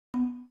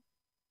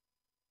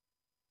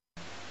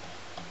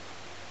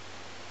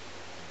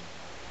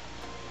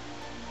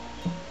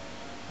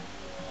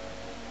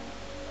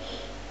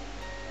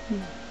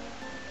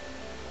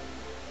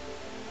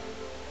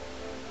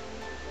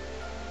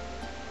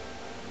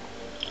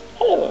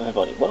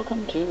everybody,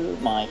 welcome to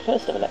my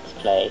first ever Let's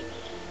Play,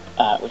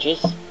 which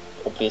is,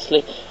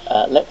 obviously,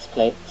 Let's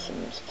Play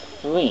Sims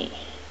 3.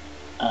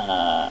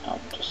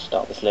 I'll just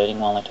start this loading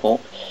while I talk.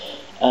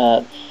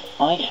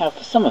 I have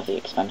some of the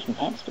expansion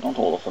packs, but not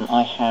all of them.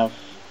 I have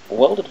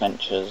World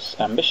Adventures,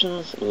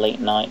 Ambitions, Late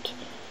Night,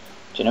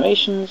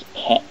 Generations,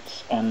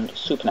 Pets, and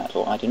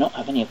Supernatural. I do not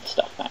have any of the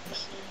stuff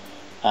packs,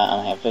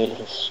 and I have very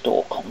little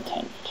store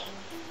content.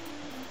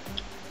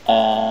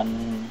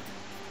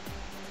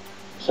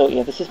 So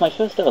yeah, this is my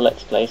first ever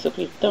Let's Play, so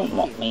please don't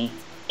mock me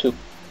to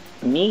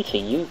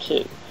you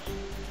too.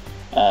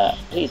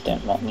 Please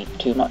don't mock me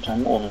too much,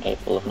 I'm more than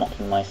capable of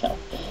mocking myself.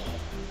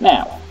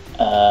 Now,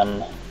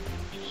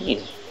 he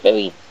is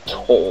very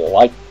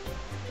tall.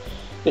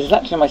 This is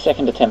actually my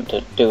second attempt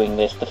at doing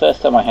this. The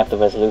first time I had the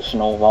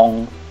resolution all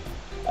wrong.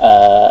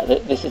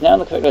 This is now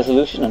the correct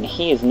resolution, and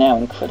he is now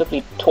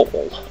incredibly tall,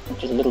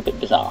 which is a little bit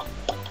bizarre.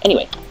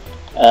 Anyway,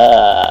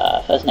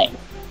 first name.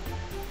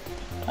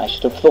 I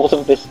should have thought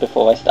of this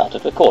before I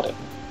started recording.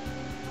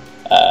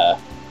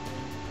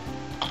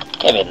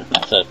 Kevin,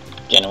 that's a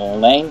general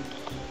name.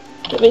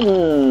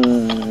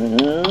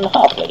 Kevin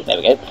Hartley, there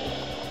we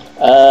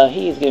go.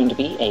 He is going to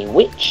be a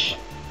witch.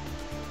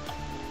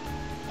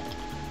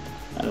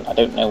 And I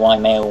don't know why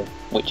male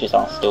witches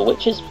are still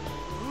witches.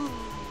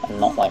 And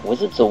not like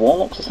wizards or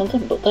warlocks or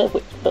something, but they're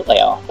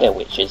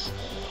witches.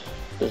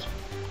 There's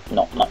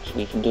not much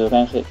we can do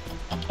about it.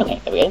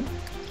 Okay, there we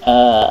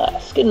go.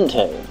 Skin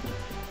tone.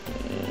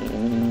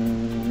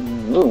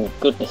 Oh,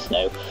 goodness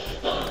no.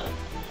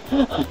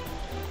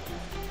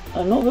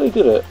 I'm not very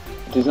good at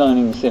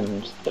designing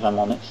Sims, if I'm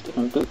honest. If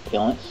I'm brutally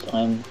honest,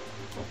 I'm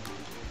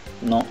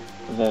not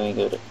very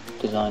good at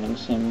designing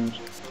Sims.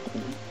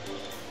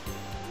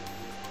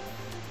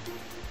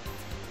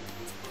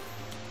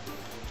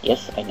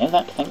 Yes, I know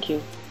that, thank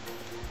you.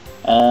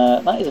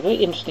 That is a very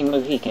interesting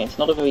Mohican. It's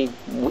not a very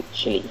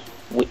witchy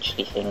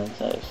thing,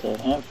 so I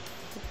have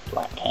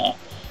black hair.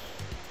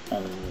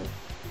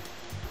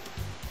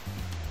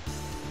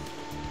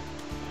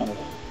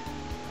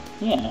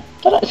 Yeah,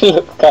 that actually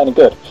looks kind of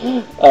good.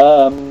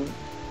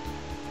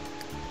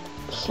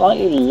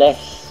 Slightly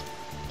less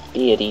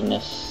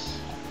beardiness.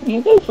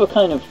 You go for a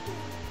kind of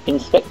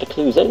Inspector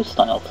Clouseau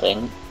style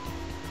thing.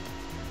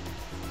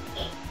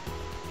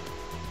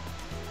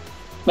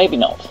 Maybe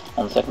not,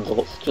 on second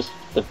thoughts, just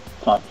the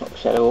 5 o'clock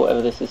shadow, or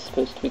whatever this is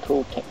supposed to be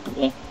called,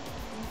 technically.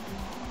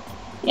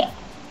 Yeah.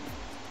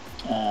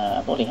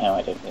 Body hair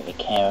I don't really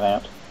care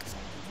about.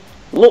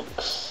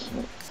 Looks.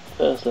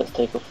 First let's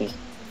take off these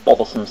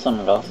bothersome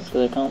sunglasses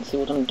because I can't see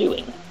what I'm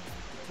doing.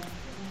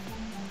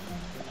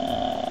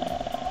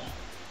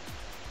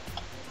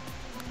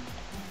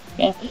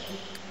 Yeah.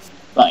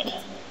 Right.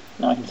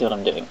 Now I can see what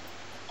I'm doing.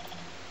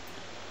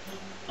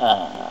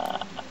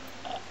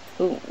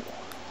 Ooh.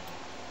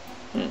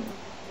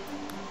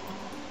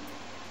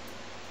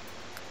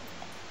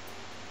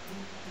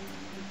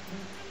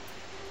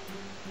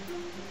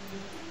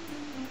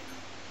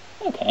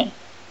 Okay.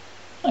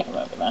 I can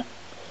work with that.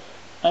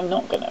 I'm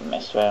not going to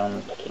mess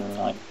around picking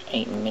like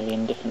 8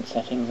 million different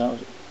settings. Oh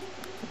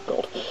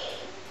god.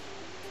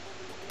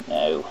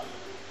 No.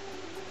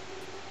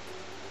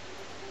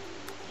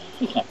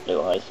 You can have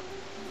blue eyes.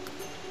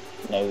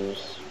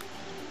 Nose.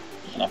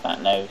 You can have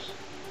that nose.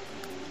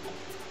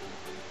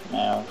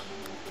 Mouth.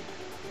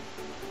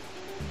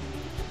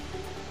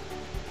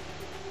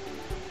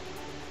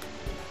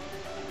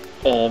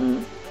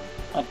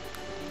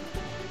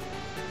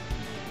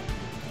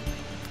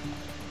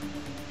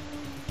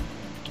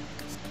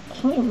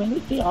 Maybe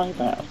the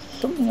eyebrows.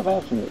 Something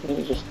about him that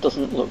really just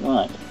doesn't look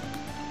right.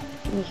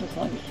 He's just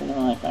like thinner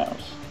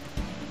eyebrows.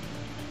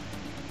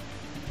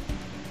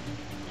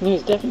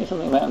 There's definitely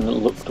something about him that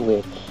looked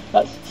weird.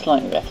 That's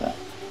slightly better.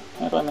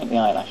 How do I make the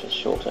eyelashes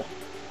shorter?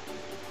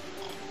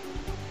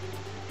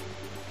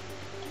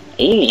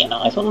 Alien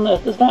eyes? What on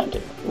earth does that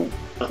do? Ooh,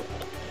 God.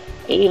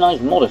 Alien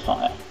eyes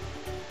modifier.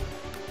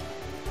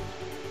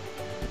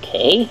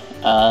 Okay,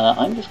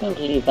 I'm just going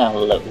to leave that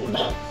alone.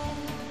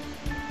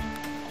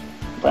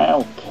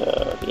 Brow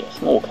curve, yeah,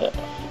 small curve.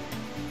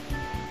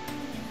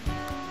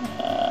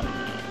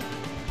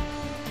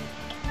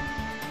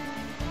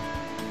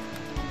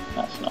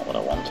 That's not what I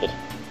wanted.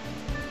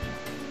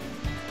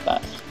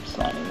 That's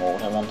slightly more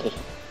what I wanted.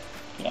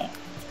 Yeah.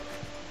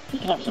 You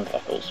can have some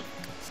freckles.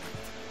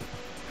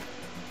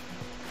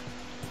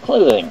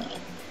 Clothing.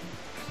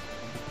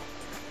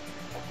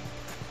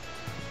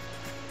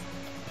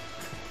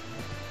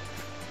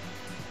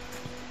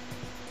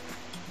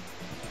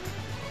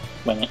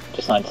 When it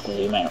decides to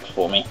zoom out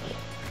for me.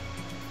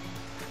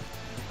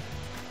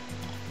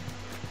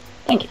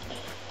 Thank you.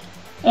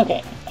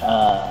 Okay,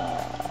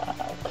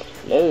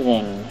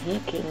 clothing. He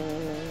can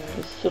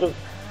sort of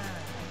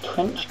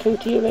trench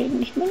coaty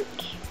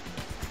arrangement.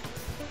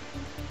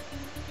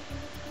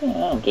 Yeah,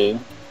 that'll do.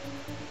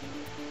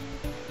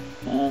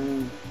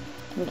 I'm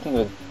trying to think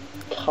of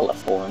a colour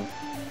for him.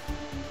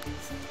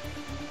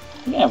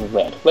 Yeah,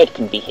 red. Red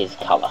can be his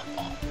colour.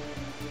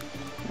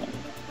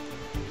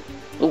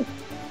 Ooh.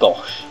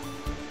 Gosh,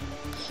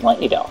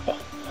 slightly darker.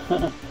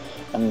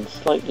 and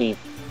slightly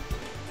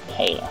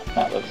paler.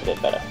 That looks a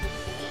bit better.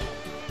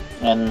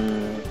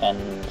 And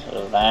sort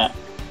of that.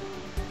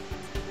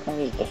 All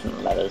these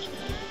different leathers.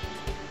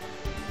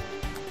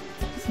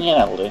 Yeah,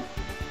 that'll do.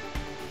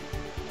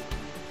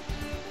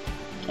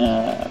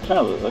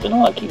 Trousers. I don't know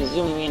why I keep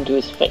zooming me into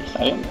his face.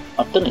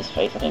 I've done his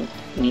face, I don't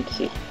need to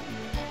see it.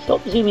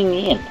 Stop zooming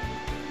me in.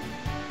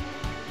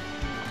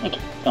 Thank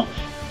you. Gosh.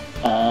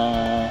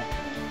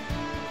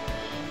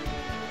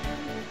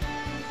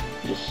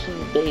 Just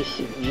some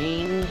basic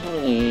jeans. What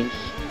are these?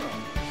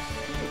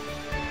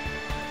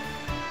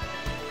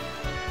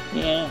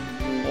 Yeah,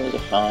 those are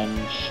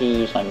fine.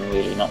 Shoes I'm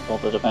really not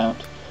bothered about.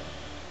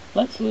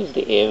 Let's lose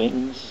the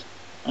earrings.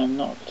 I'm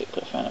not a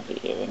particular fan of the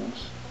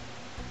earrings.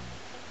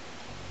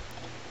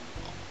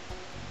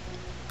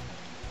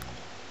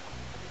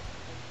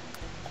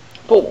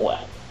 Formal wear.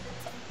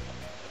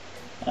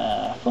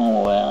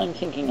 Formal wear, I'm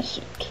thinking a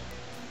suit.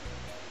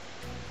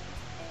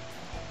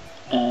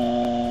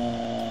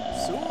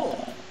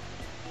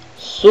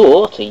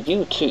 Soar to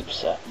you too,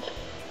 sir.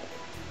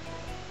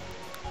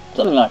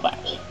 Something like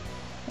that.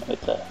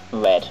 With the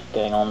red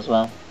going on as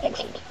well.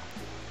 Excellent.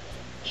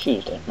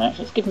 Shoes don't match.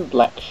 Let's give him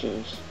black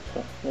shoes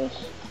for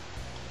this.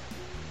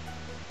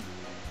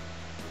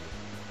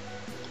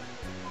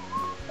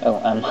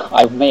 Oh,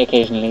 I may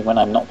occasionally, when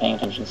I'm not paying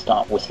attention,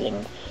 start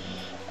whistling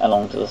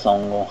along to the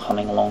song, or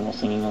humming along, or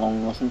singing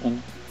along, or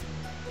something.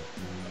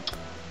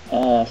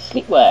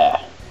 Sleepwear.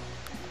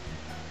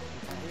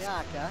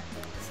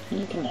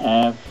 You can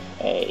have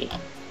a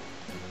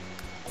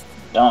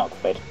dark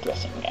red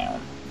dressing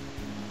gown.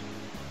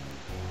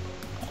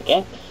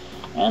 Okay,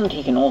 and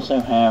he can also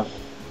have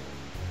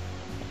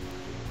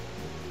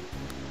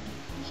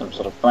some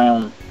sort of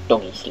brown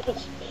doggy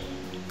slippers.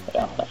 They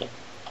are lovely.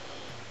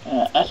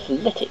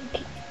 Athletic.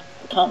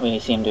 I can't really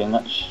see him doing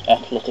much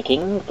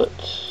athleticing, but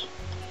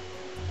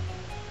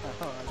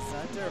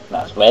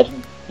that's red.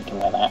 You can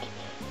wear that.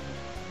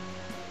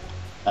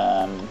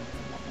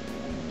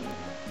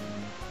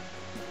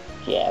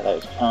 Yeah,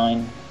 those are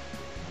fine.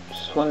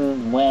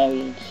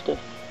 Swimwear stuff.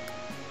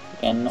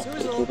 Again, not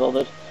particularly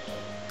bothered.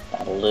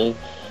 That'll do.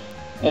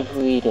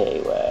 Everyday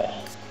wear.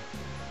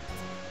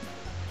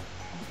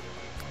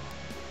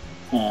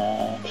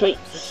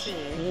 Traits.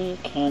 He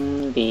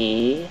can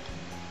be...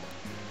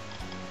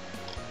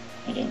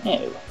 I don't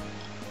know.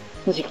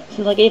 Since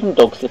I gave him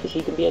dog slippers,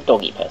 he can be a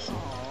doggy person.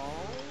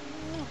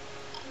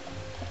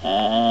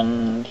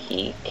 And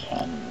he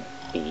can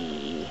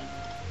be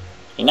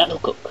a natural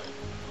cook.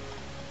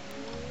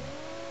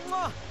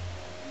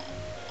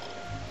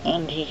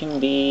 And he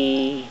can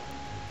be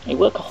a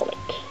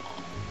workaholic.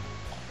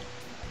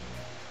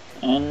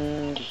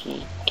 And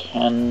he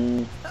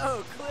can...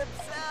 Oh,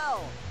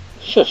 Clipsell!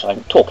 Shush,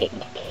 I'm talking.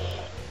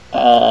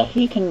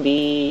 He can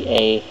be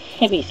a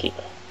heavy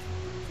sleeper.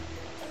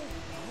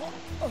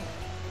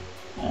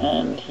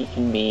 And he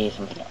can be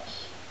something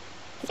else.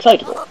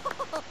 Excitable.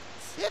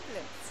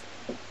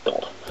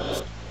 God.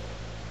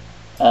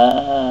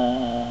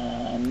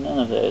 None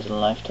of those are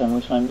lifetime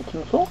which I'm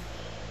looking for.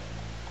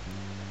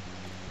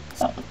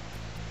 Oh.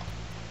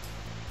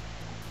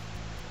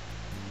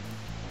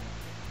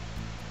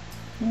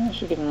 I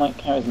should give him like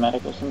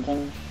charismatic or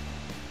something.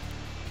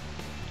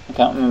 I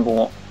can't remember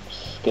what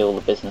skill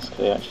the business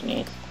career actually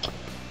needs.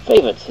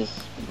 Favourites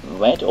is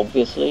red,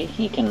 obviously.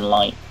 He can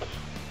like,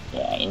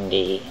 yeah,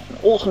 indie. An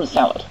autumn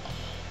salad.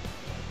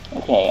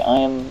 Okay, I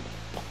am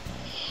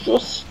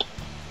just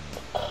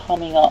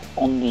coming up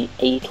on the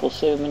 8 or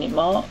so minute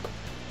mark.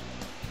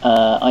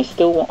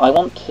 I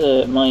want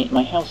to,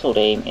 my household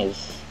aim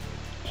is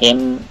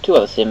him, 2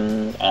 other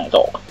Sims, and a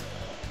dog.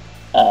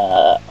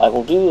 I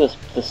will do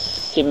the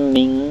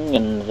simming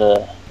and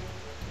the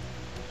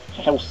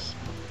house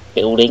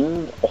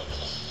building off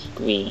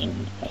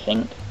screen, I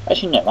think.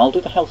 Actually no, I'll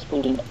do the house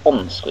building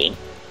on screen.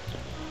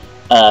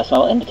 So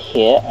I'll end it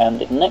here,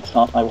 and in the next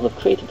part I will have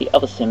created the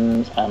other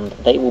Sims, and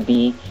they will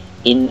be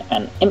in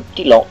an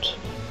empty lot,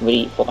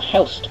 ready for the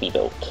house to be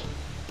built.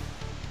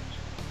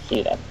 See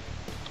you then.